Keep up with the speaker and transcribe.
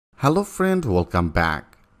Hello friend, welcome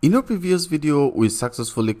back. In our previous video, we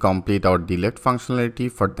successfully complete our delete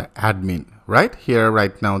functionality for the admin. Right here,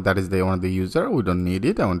 right now, that is the one of the user. We don't need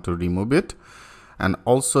it. I want to remove it. And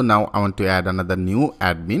also now I want to add another new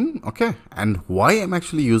admin. Okay. And why I'm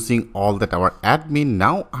actually using all that our admin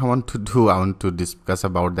now I want to discuss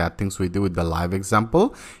about that things with you with the live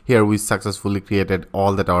example. Here we successfully created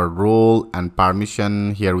all that our role and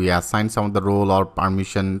permission. Here we assign some of the role or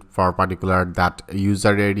permission for particular that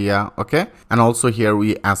user area. Okay. And also here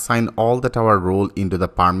we assign all that our role into the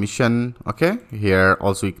permission. Okay. Here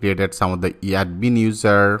also we created some of the admin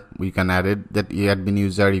user. We can add it that admin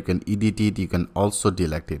user. You can edit it. You can also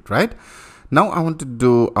delete it, right? Now I want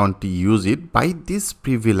to use it by this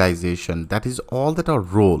privilegization. That is all that our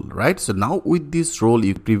role, right? So now with this role,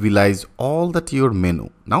 you privilege all that your menu.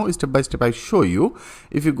 Now step by step I show you.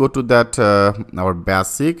 If you go to that our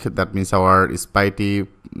basic, that means our spitey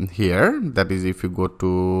here. That is if you go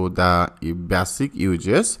to the basic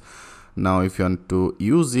uses. Now if you want to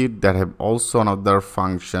use it, that have also another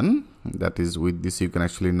function. That is with this you can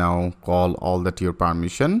actually now call all that your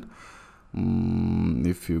permission.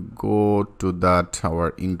 If you go to that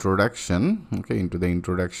our introduction, okay, into the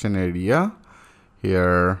introduction area,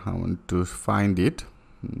 here I want to find it.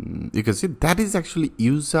 You can see that is actually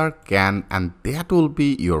user can, and that will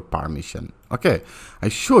be your permission. Okay, I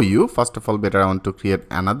show you. First of all, better I want to create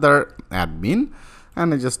another admin,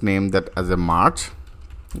 and I just name that as a March,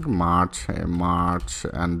 and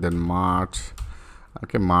then March.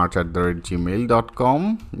 Okay,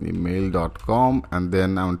 march@gmail.com, email.com, and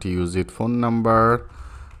then I want to use it phone number,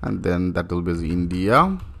 and then that will be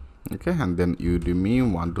India. Okay, and then Udemy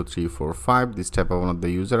 1 2 3 4 5. This type of one of the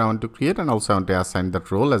user I want to create, and also I want to assign that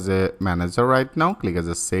role as a manager right now. Click as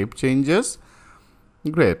a save changes.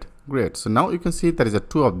 Great. So now you can see there is a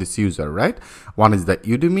two of this user, right? One is the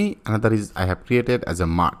Udemy, another is I have created as a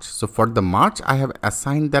March. So for the March, I have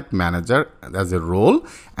assigned that manager as a role,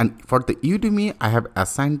 and for the Udemy, I have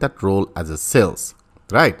assigned that role as a sales,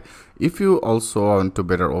 right? If you also want to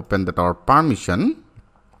better open that our permission,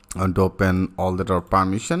 I want to open all that our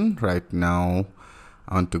permission right now.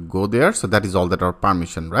 I want to go there. So that is all that our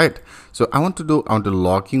permission, right? So I want to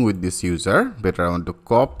log in with this user. Better I want to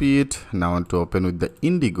copy it. Now I want to open with the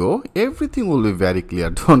Indigo. Everything will be very clear.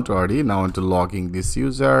 Don't worry. Now I want to log in this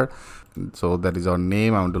user. So that is our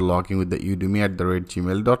name. I want to log in with the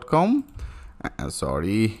udemy@gmail.com.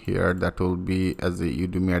 Sorry, here that will be as a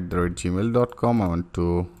udemy@gmail.com. I want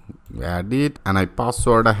to add it, and I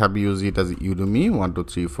password I have used it as Udemy 1 2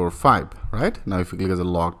 3 4 5, right? Now if you click as a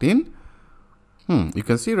logged in, you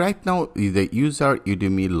can see right now is the user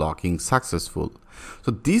Udemy logging successful.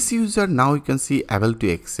 So this user now you can see able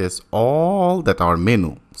to access all that our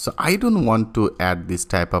menu. So I don't want to add this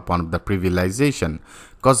type of one of the privilegization,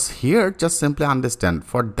 because here just simply understand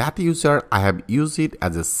for that user I have used it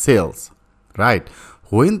as a sales, right?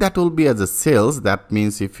 When that will be as a sales, that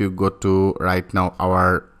means if you go to right now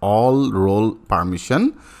our all role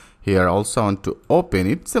permission, here also I want to open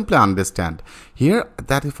it. Simply understand here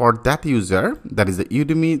that for that user, that is the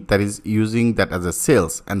Udemy that is using that as a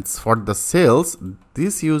sales, and for the sales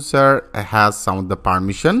this user has some of the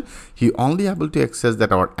permission. He only able to access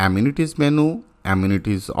that our amenities menu,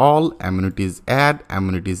 amenities all, amenities add,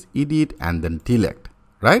 amenities edit, and then delete,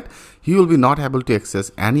 right? He will be not able to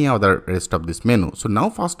access any other rest of this menu. So now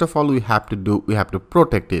first of all we have to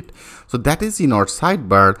protect it. So that is in our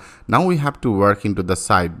sidebar. Now we have to work into the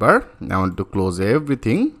sidebar. I want to close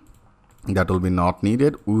everything that will be not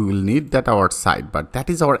needed. We will need that our sidebar. That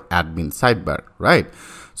is our admin sidebar, right?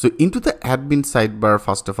 So into the admin sidebar,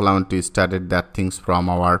 first of all I want to start that things from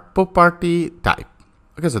our property type.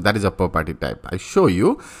 Okay, so that is a property type. I show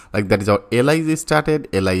you like that is our li is started,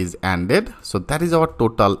 li is ended. So that is our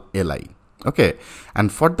total li. Okay,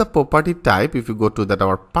 and for the property type, if you go to that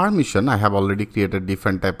our permission, I have already created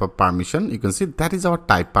different type of permission. You can see that is our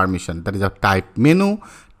type permission. That is our type menu,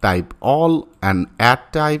 type all, and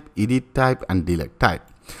add type, edit type, and delete type.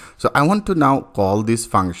 So I want to now call this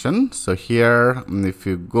function. So here if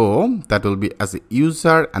you go, that will be as a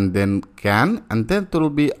user, and then can, and then there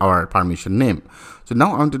will be our permission name. So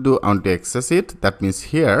now I want to access it. That means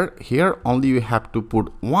here only you have to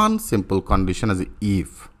put one simple condition as a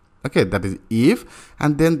if. Okay, that is if,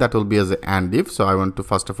 and then that will be as a and if. So I want to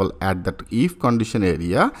first of all add that if condition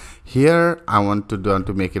area. Here I want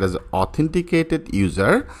to make it as an authenticated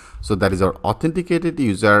user. So that is our authenticated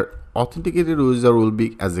user. Authenticated user will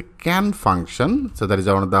be as a can function. So that is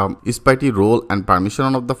one of the spitey role and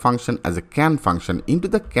permission of the function as a can function. Into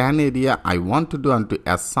the can area I want to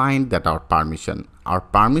assign that our permission. our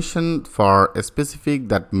permission for a specific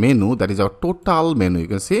that menu, that is our total menu. You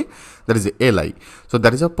can see that is a li. So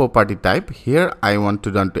that is a property type. Here I want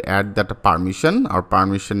to add that permission. Our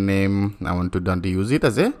permission name, I want to use it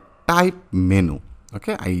as a type menu.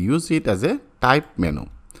 Okay, I use it as a type menu.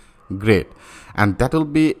 Great. And that will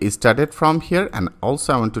be started from here, and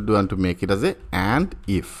also I want to make it as a and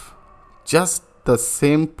if. Just the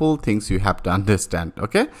simple things you have to understand.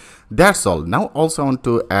 Okay, that's all. Now also I want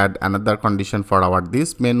to add another condition for our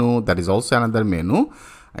this menu, that is also another menu.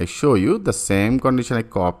 I show you the same condition. I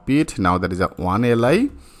copy it. Now that is a one li.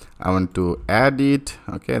 I want to add it.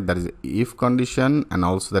 Okay, that is if condition, and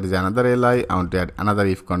also that is another li. I want to add another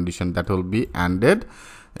if condition that will be ANDed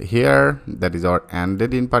here. That is our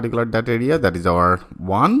ANDed in particular that area, that is our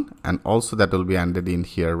one, and also that will be ANDed in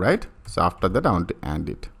here, right? So after that I want to AND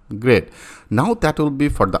it. Great. Now that will be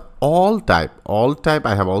for the all type. All type,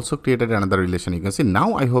 I have also created another relation. You can see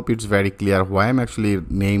now, I hope it's very clear why I'm actually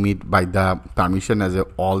name it by the permission as a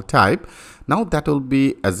all type. Now that will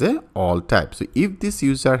be as a all type. So if this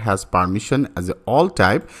user has permission as a all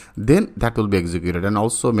type, then that will be executed. And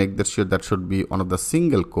also make that sure that should be one of the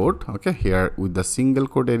single quote. Okay, here with the single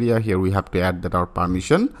quote area, here we have to add that our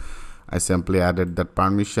permission. I simply added that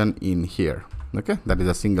permission in here. Okay, that is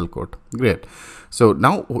a single quote. Great. So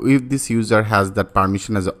now if this user has that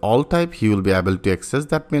permission as a all type, he will be able to access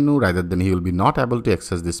that menu, rather than he will be not able to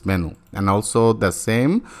access this menu. And also the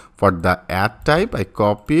same for the add type. I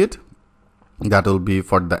copy it. That will be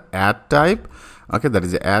for the add type. Okay, that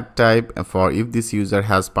is the add type. For if this user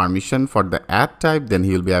has permission for the add type, then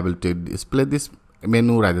he will be able to display this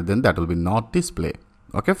menu, rather than that will be not display.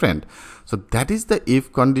 Okay, friend. So that is the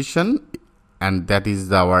if condition, and that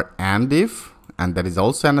is our and if, and that is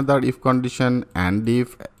also another if condition, and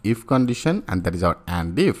if condition, and that is our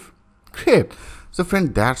and if. Great. So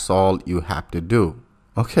friend, that's all you have to do.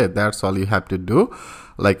 Okay, that's all you have to do.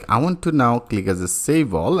 Like I want to now click as a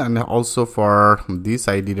save all, and also for this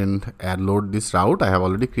I didn't load this route. I have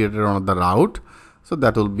already created another route, so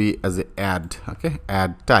that will be as a add. Okay,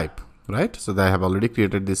 add type, right? So that I have already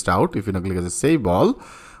created this route. If you now click as a save all,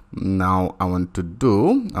 now I want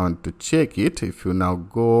to check it. If you now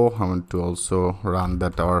go, I want to also run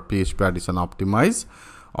that our PHP Artisan optimize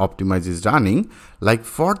is running. Like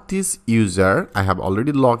for this user, I have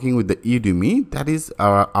already logging with the Udemy. That is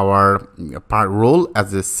our role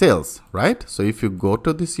as a sales, right? So if you go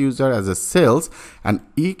to this user as a sales, and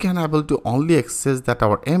you can able to only access that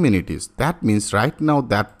our amenities. That means right now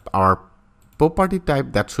that our property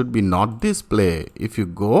type that should be not display. If you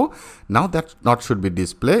go now, that not should be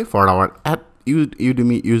display for our at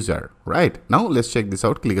Udemy user. Right now, let's check this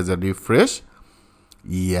out. Click as a refresh.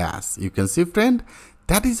 Yes, you can see, friend,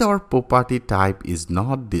 that is our property type is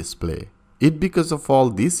not display. It because of all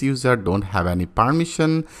this user don't have any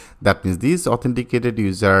permission. That means this authenticated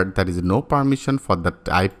user, that is no permission for the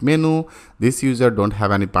type menu. This user don't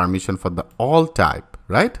have any permission for the all type.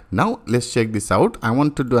 Right now, let's check this out. I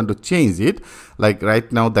want to do and to change it. Like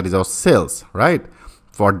right now, that is our sales, right?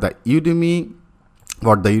 For the Udemy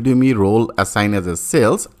role assigned as a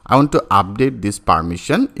sales, I want to update this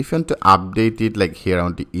permission. If you want to update it, like here, I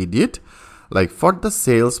want to edit. Like for the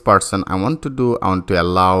salesperson, I want to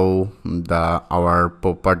allow our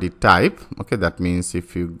property type. Okay, that means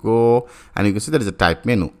if you go and you can see there is a type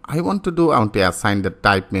menu. I want to assign the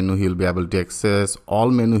type menu. He will be able to access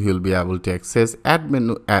all menu. He will be able to access add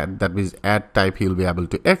menu. That means add type. He will be able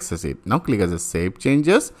to access it. Now click as a save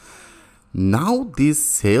changes. Now this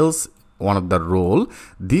sales one of the role.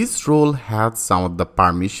 This role has some of the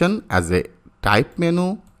permission as a type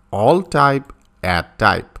menu, all type, add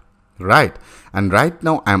type. Right, and right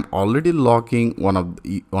now I'm already logging one of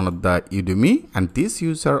the Udemy, and this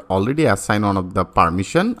user already assigned one of the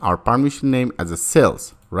permission, our permission name as a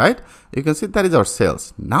sales. Right, you can see that is our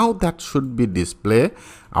sales. Now that should be display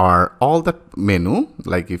our all the menu.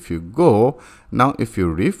 Like if you go now, if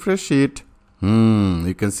you refresh it,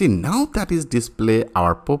 you can see now that is display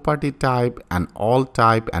our property type and all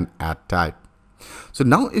type and add type. So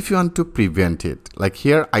now if you want to prevent it, like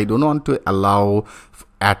here I don't want to allow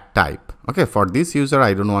add type. Okay, for this user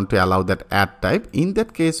I don't want to allow that add type. In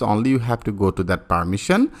that case only you have to go to that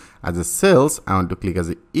permission as a sales. I want to click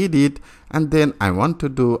as a edit, and then I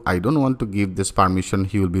don't want to give this permission.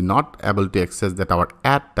 He will be not able to access that our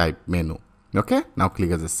add type menu. Okay, now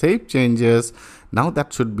click as a save changes. Now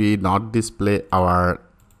that should be not display our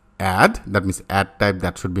add, that means add type,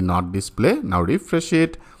 that should be not display. Now refresh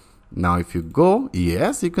it. Now if you go,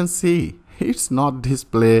 yes, you can see it's not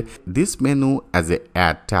display this menu as a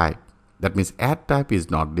add type. That means add type is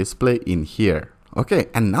not display in here. Okay,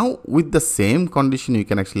 and now with the same condition you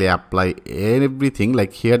can actually apply everything.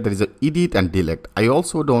 Like here there is a edit and delete. I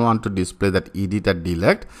also don't want to display that edit and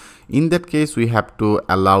delete. In that case we have to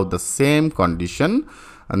allow the same condition,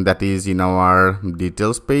 and that is in our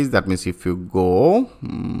details page. That means if you go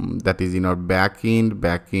that is in our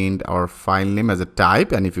backend our file name as a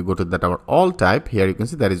type, and if you go to that our all type, here you can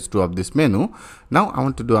see there is two of this menu. Now I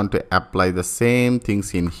want to apply the same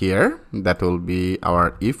things in here. That will be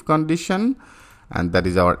our if condition, and that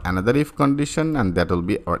is our another if condition, and that will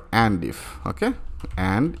be our and if. Okay,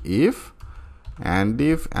 and if,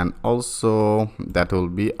 and also that will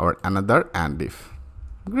be our another and if.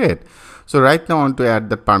 Great. So right now I want to add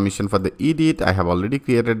the permission for the edit. I have already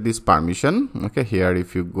created this permission. Okay, here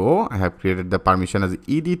if you go, I have created the permission as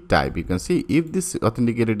edit type. You can see if this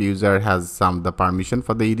authenticated user has the permission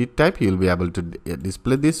for the edit type, he will be able to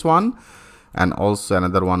display this one, and also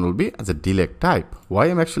another one will be as a delete type. Why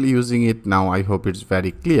I'm actually using it now, I hope it's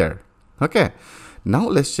very clear. Okay, now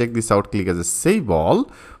let's check this out. Click as a save all.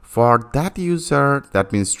 For that user,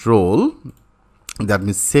 that means role, that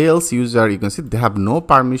means sales user, you can see they have no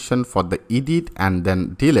permission for the edit and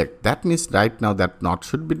then delete. That means right now that not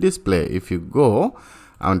should be display. If you go,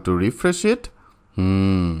 I want to refresh it,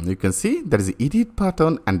 you can see there is edit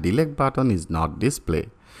button and delete button is not display.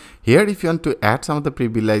 Here if you want to add some of the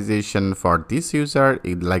privilegization for this user,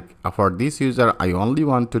 for this user I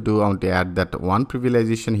want to add that one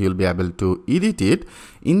privilegization, he will be able to edit it.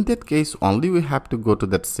 In that case only we have to go to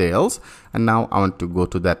that sales, and now I want to go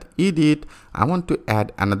to that edit. I want to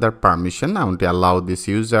add another permission. I want to allow this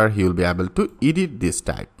user, he will be able to edit this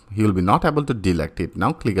type. He will be not able to delete it.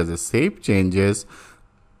 Now click as a save changes.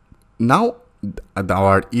 Now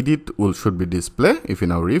our edit should be display. If you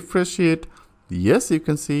now refresh it, yes, you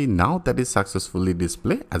can see now that is successfully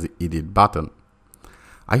displayed as an edit button.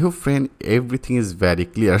 I hope friend everything is very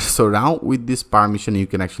clear. So now with this permission you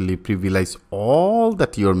can actually privilege all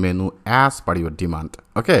that your menu as per your demand.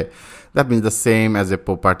 Okay, that means the same as a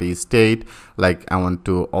property state. Like I want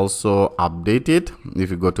to also update it. If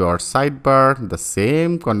you go to our sidebar, the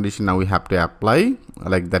same condition now we have to apply.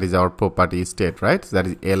 Like that is our property state, right? So that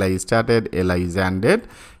is li is started, li is ended.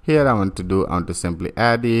 Here I want to simply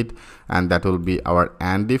add it, and that will be our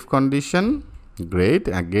and if condition. Great.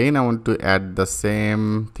 Again I want to add the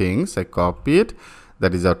same things. I copy it.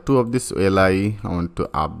 That is our two of this li. I want to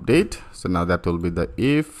update. So now that will be the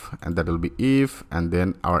if, and that will be if, and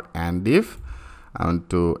then our and if. I want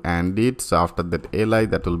to and it. So after that li,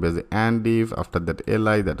 that will be as a and if. After that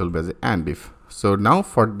li, that will be as a and if. So now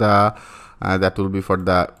for the that will be for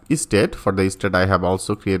the state. For the state I have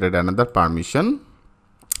also created another permission.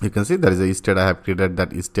 You can see there is a state. I have created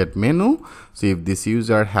that state menu. So if this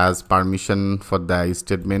user has permission for the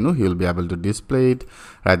state menu, he will be able to display it.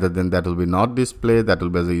 Rather than that will be not displayed, that will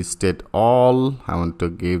be as a state all. I want to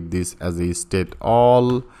give this as a state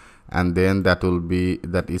all, and then that will be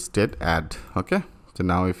that state add. Okay, so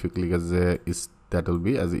now if you click as a that will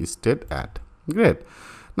be as a state add. Great.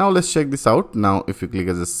 Now let's check this out. Now if you click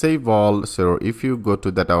as a save all, so if you go to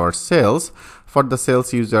that our sales, for the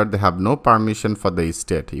sales user they have no permission for the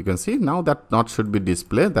state. You can see now that not should be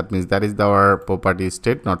displayed. That means that is our property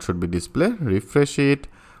state not should be displayed. Refresh it.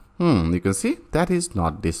 You can see that is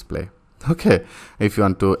not display. Okay, if you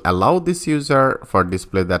want to allow this user for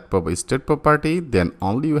display that state property, then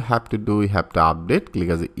only you have to update. Click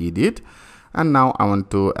as a edit. And now I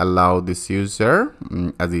want to allow this user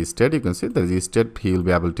as a state. You can see there is a state. He will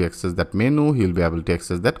be able to access that menu. He will be able to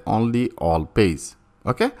access that only all page.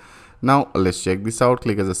 Okay. Now let's check this out.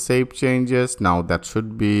 Click as a save changes. Now that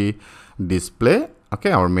should be display.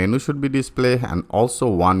 Okay, our menu should be display, and also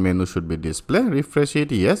one menu should be display. Refresh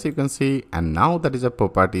it. Yes, you can see. And now that is a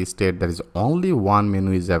property state. There is only one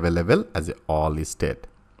menu is available as a all state.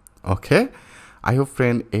 Okay. I hope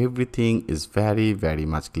friend everything is very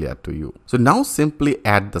much clear to you. So now simply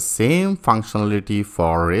add the same functionality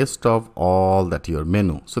for rest of all that your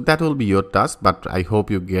menu. So that will be your task, but I hope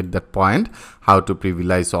you get that point. How to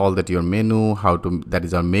privilege all that your menu, that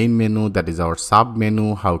is our main menu, that is our sub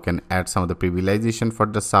menu, how can add some of the privilegization for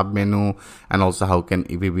the sub menu, and also how can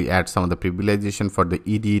we add some of the privilegization for the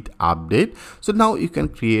edit update. So now you can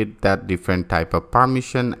create that different type of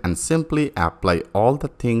permission and simply apply all the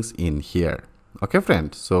things in here. Okay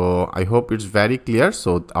friend, so I hope it's very clear.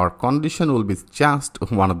 So our condition will be just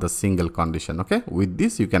one of the single condition. Okay, with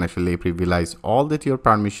this you can actually privilege all that your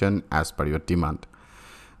permission as per your demand.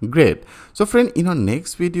 Great. So friend, in our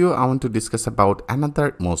next video, I want to discuss about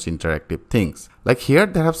another most interactive things. Like here,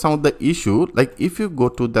 they have some of the issue. Like if you go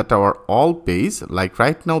to that our all page, like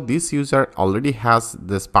right now, this user already has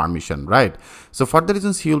this permission, right? So for the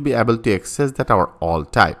reasons, he will be able to access that our all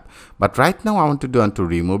type. But right now, I want to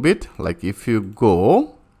remove it. Like if you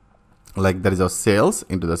go, like there is a sales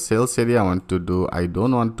into the sales area, I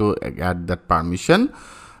don't want to add that permission.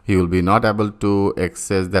 He will be not able to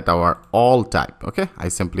access that our all type. Okay, I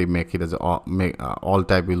simply make it as all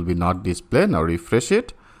type will be not display. Now refresh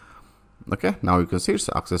it. Okay, now you can see it's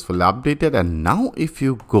successfully updated. And now if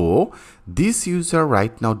you go, this user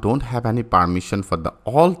right now don't have any permission for the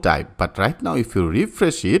all type, but right now if you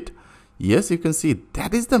refresh it, yes, you can see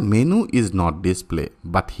that is the menu is not display,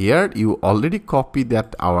 but here you already copy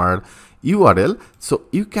that our URL, so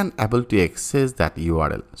you can able to access that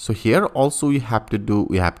URL. So here also we have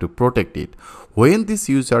to protect it. When this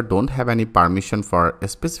user don't have any permission for a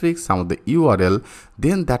specific some of the URL,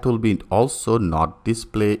 then that will be also not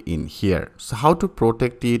display in here. So how to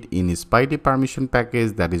protect it in Spidey permission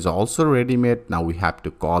package that is also ready made. Now we have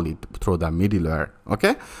to call it through the middleware.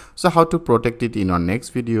 Okay, so how to protect it in our next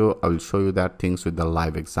video, I will show you that things with the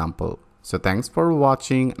live example. So thanks for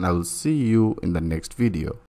watching, and I will see you in the next video.